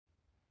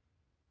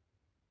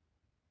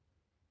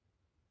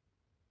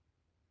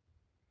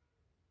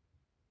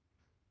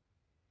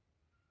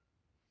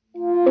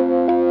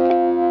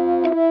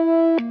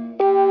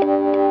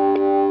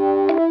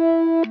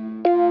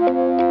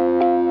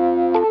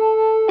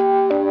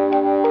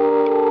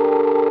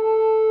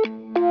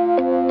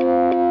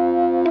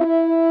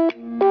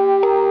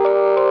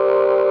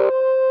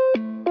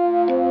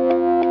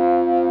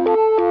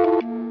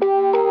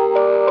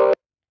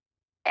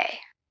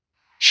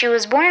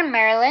was born in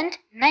Maryland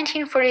in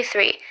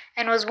 1943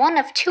 and was one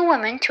of 2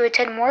 women to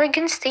attend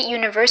Morgan State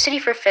University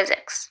for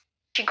physics.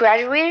 She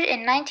graduated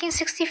in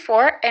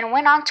 1964 and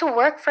went on to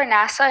work for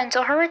NASA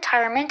until her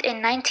retirement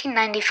in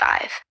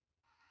 1995.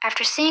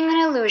 After seeing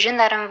an illusion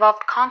that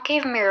involved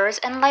concave mirrors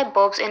and light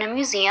bulbs in a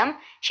museum,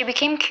 she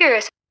became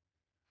curious.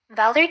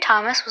 Valerie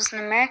Thomas was an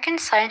American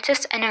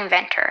scientist and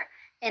inventor.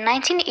 In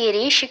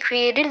 1980, she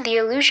created the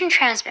illusion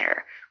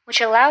transmitter, which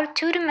allowed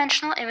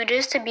 2-dimensional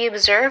images to be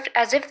observed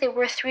as if they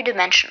were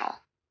 3-dimensional.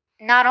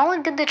 Not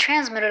only did the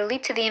transmitter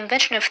lead to the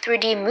invention of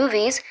 3D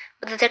movies,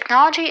 but the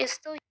technology is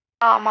still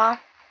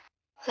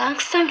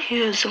Langston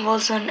Hughes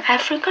was an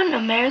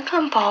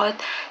African-American poet,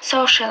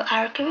 social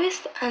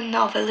archivist, and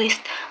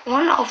novelist,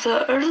 one of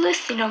the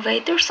earliest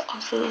innovators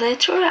of the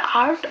literary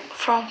art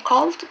form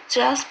called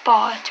jazz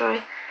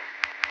poetry.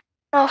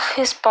 None of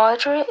his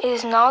poetry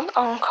is not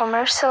on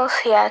commercial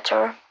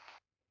theater.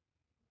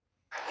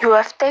 You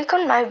have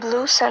taken my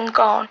blues and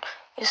gone.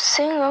 You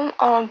sing 'em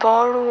on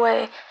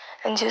Broadway,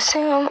 and you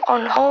sing 'em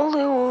on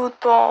Hollywood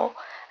Bowl,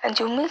 and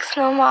you mix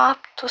 'em up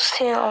to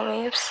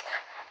synonyms,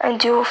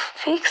 and you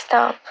fix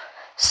them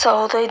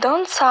so they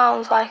don't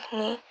sound like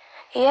me.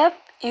 Yep,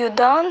 you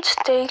don't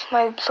take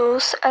my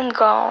blues and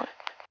gone.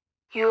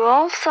 You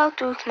also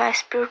took my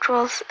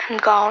spirituals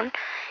and gone.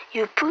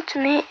 You put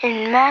me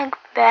in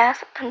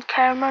Macbeth and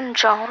Cameron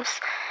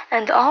Jones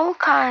and all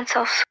kinds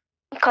of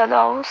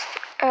cadeaux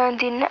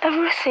and in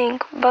everything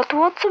but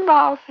what's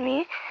about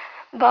me.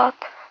 But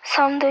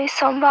someday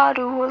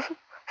somebody will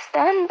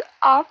stand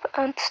up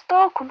and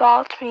talk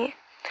about me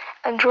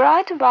and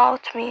write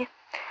about me,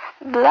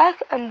 black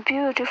and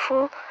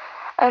beautiful,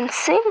 and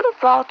sing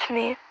about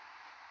me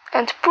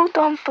and put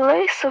on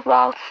plays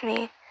about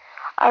me.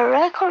 I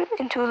reckon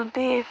it will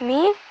be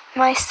me,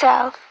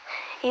 myself.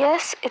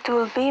 Yes, it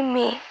will be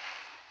me.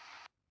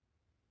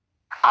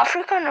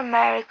 African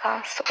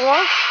Americans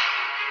work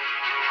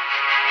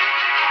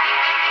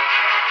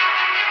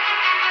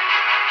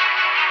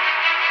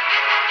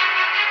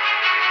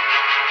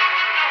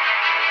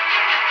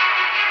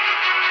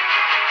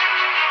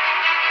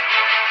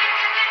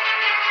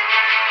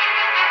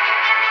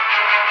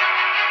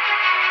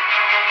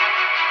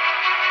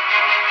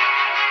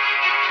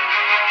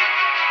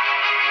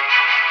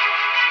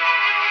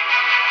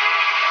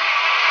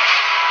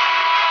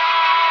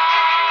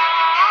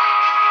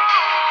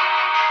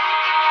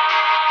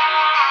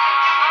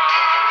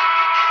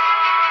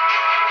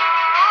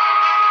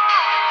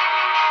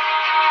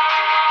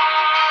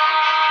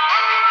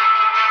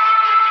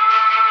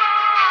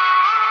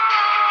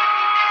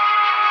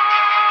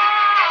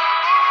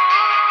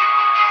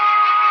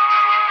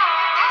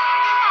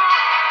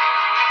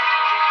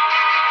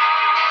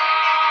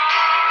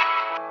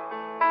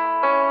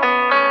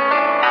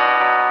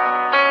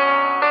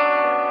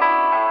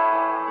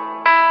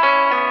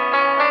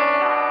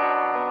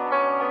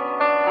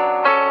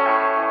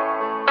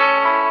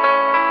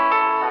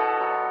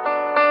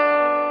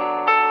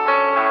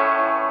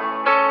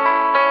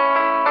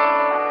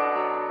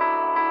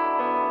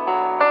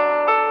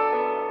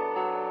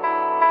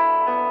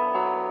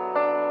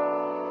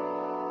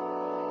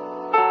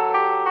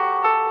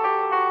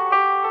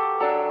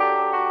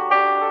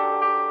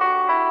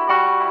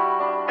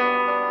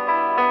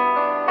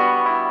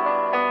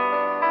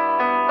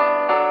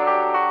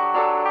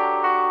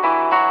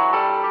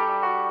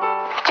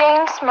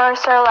James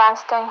Mercer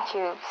Langston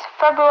Hughes,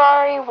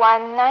 February 1,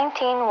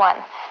 1901,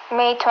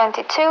 May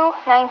 22,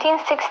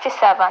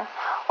 1967,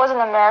 was an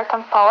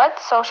American poet,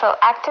 social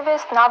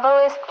activist,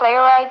 novelist,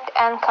 playwright,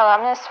 and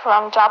columnist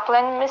from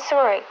Joplin,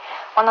 Missouri,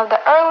 one of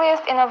the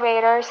earliest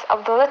innovators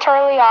of the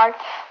literary art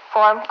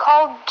form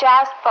called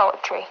jazz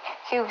poetry.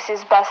 Hughes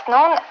is best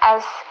known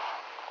as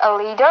a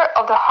leader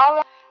of the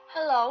Harlem.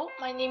 Hello,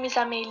 my name is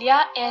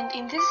Amelia, and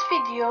in this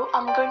video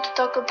I'm going to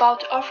talk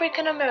about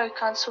African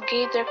Americans who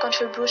gave their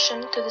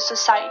contribution to the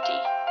society.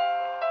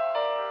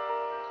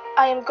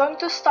 I am going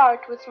to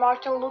start with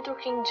Martin Luther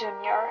King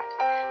Jr.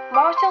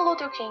 Martin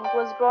Luther King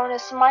was born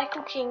as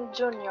Michael King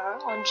Jr.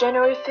 on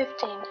January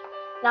 15,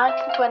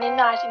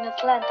 1929 in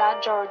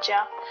Atlanta,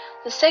 Georgia,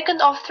 the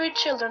second of 3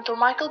 children to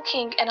Michael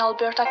King and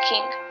Alberta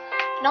King.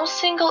 No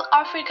single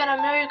African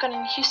American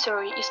in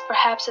history is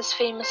perhaps as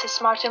famous as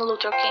Martin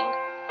Luther King.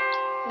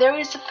 There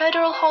is a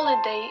federal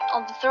holiday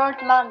on the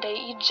 3rd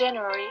Monday in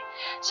January,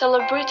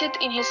 celebrated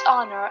in his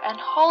honor, and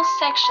whole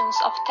sections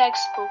of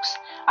textbooks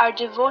are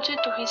devoted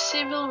to his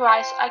civil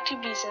rights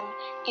activism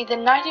in the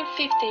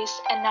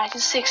 1950s and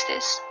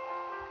 1960s.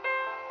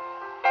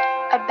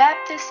 A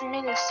Baptist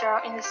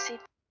minister in the city.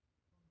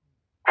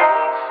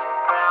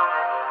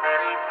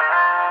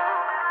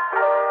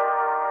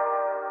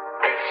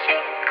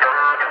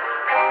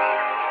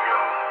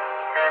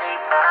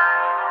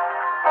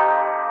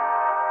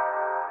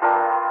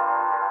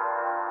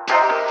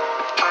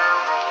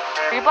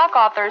 Black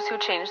authors who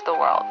changed the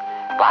world.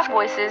 Black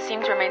voices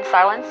seem to remain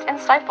silenced and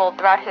stifled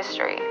throughout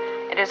history.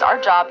 It is our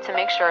job to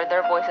make sure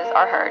their voices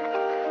are heard.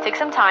 Take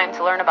some time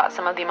to learn about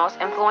some of the most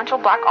influential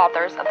Black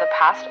authors of the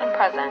past and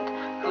present,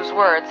 whose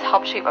words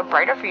helped shape a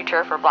brighter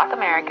future for Black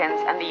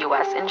Americans and the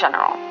U.S. in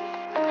general.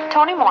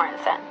 Toni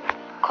Morrison.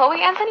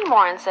 Chloe Anthony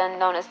Morrison,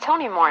 known as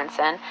Toni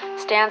Morrison,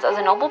 stands as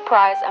a Nobel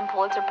Prize and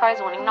Pulitzer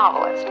Prize-winning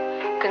novelist.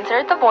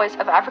 Considered the voice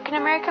of African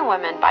American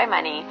women by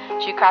many,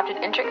 she crafted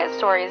intricate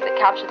stories that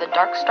capture the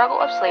dark struggle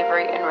of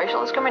slavery and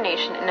racial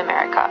discrimination in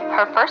America.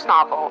 Her first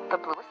novel, The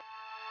Bluest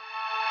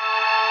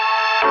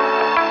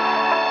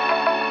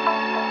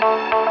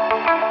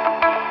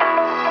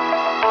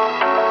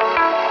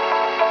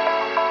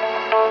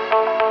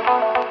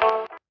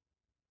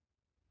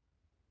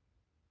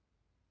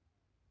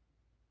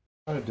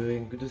How are you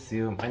doing? Good to see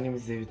you. My name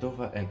is David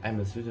Tova and I'm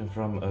a student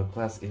from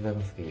class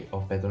 11th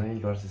of Petronil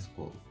University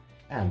School.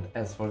 And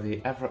as for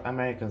the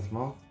Afro-Americans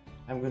month,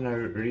 I'm gonna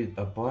read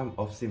a poem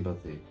of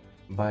sympathy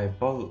by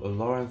Paul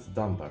Laurence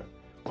Dunbar,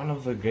 one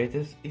of the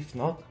greatest, if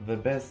not the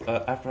best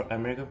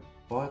Afro-American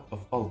poet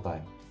of all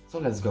time. So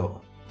let's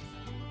go.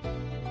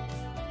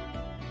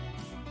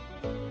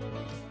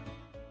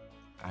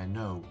 I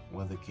know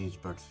what the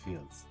caged bird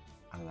feels,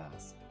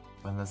 alas,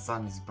 when the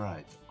sun is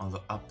bright on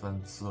the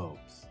upland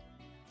slopes,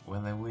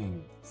 when the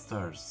wind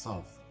stirs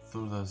soft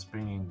through the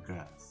springing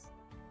grass,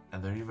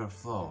 and the river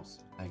flows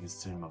like a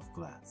stream of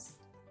glass,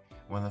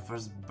 when the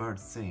first bird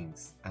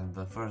sings and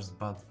the first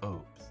bud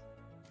opes,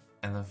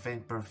 and the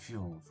faint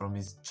perfume from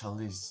his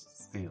chalice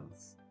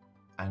steals,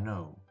 I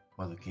know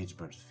what the caged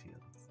bird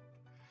feels.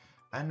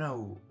 I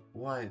know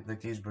why the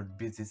caged bird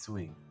beats its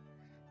wing,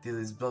 till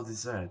his blood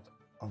is red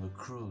on the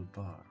cruel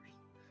bars,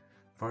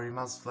 for he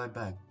must fly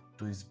back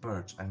to his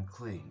perch and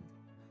cling,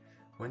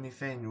 when he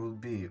fain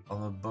would be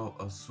on a bow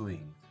of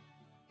swing,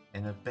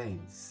 and a pain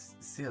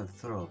still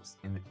throbs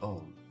in the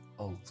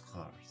old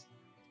scars,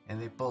 and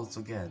they pulse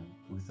again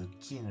with a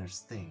keener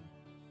sting.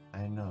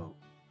 I know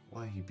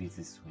why he beats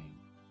his wing.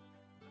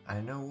 I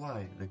know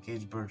why the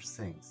caged bird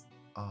sings,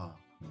 ah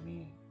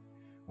me,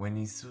 when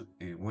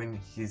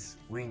his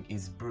wing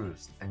is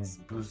bruised and his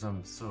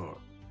bosom sore,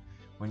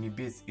 when he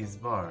beats his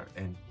bar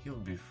and he'll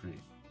be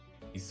free.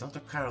 It's not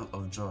a carol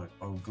of joy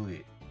or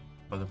glee,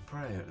 but a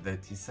prayer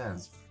that he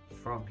sends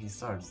from his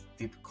heart's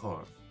deep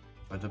core,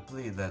 but a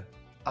plea that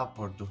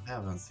upward to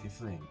heavens he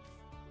fling.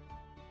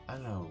 I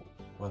know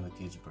what the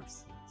caged bird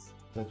sings.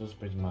 That was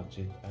pretty much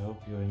it. I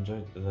hope you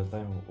enjoyed the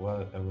time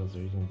while I was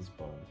reading this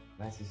poem.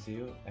 Nice to see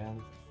you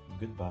and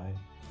goodbye.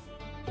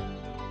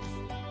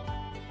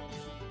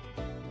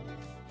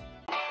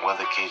 What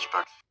the caged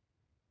bird